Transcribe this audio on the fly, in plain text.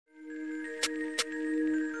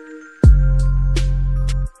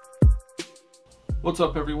What's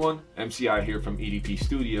up everyone? MCI here from EDP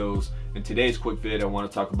Studios. In today's quick vid I want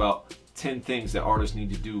to talk about 10 things that artists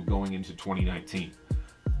need to do going into 2019,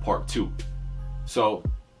 part 2. So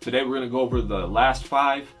today we're going to go over the last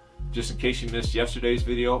 5. Just in case you missed yesterday's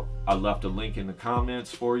video, I left a link in the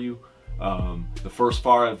comments for you. The first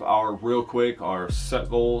 5 are real quick, are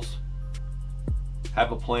set goals,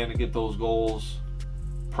 have a plan to get those goals,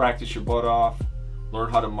 practice your butt off, learn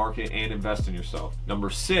how to market and invest in yourself. Number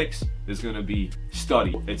 6 is going to be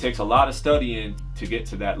study. It takes a lot of studying to get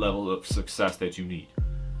to that level of success that you need.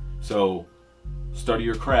 So study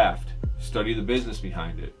your craft, study the business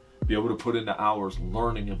behind it, be able to put in the hours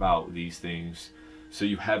learning about these things so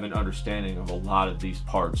you have an understanding of a lot of these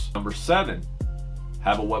parts. Number 7,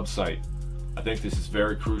 have a website. I think this is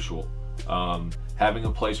very crucial. Having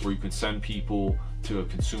a place where you can send people to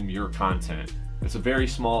consume your content. It's a very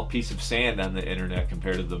small piece of sand on the internet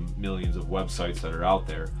compared to the millions of websites that are out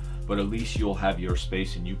there, but at least you'll have your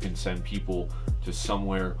space and you can send people to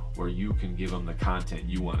somewhere where you can give them the content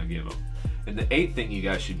you want to give them. And the 8th thing you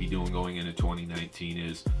guys should be doing going into 2019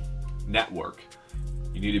 is network.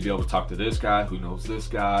 You need to be able to talk to this guy who knows this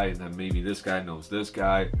guy, and then maybe this guy knows this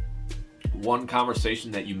guy. One conversation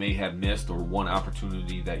that you may have missed, or one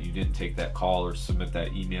opportunity that you didn't take that call or submit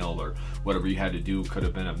that email or whatever you had to do, could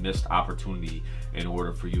have been a missed opportunity in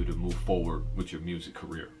order for you to move forward with your music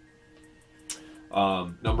career.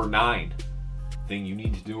 Number 9 thing you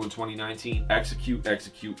need to do in 2019, execute,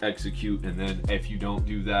 and then if you don't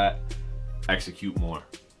do that, execute more.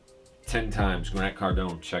 10 times, Grant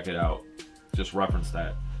Cardone, check it out. Just reference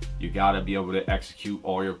that. You gotta be able to execute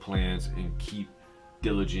all your plans and keep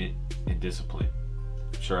diligent and disciplined.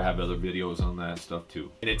 I'm sure I have other videos on that stuff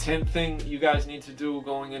too. And the 10th thing you guys need to do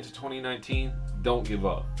going into 2019, don't give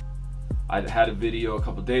up. I had a video a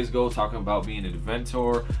couple days ago talking about being an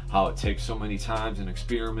inventor, how it takes so many times and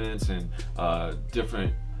experiments and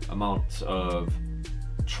different amounts of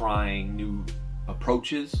trying new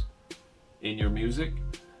approaches in your music,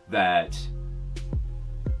 that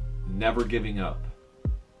never giving up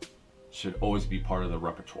should always be part of the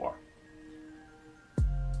repertoire.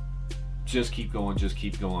 Just keep going, just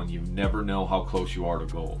keep going. You never know how close you are to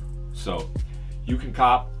goal. So you can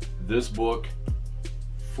cop this book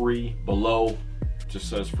free below. Just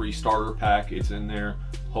says free starter pack. It's in there.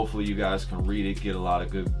 Hopefully you guys can read it, get a lot of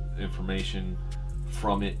good information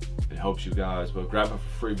from it. It helps you guys. But grab it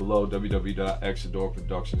for free below,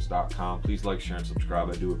 www.exodorproductions.com. Please like, share, and subscribe.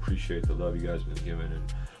 I do appreciate the love you guys have been giving,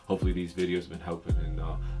 and hopefully these videos have been helping. And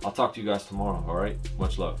I'll talk to you guys tomorrow. All right?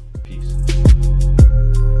 Much love. Peace.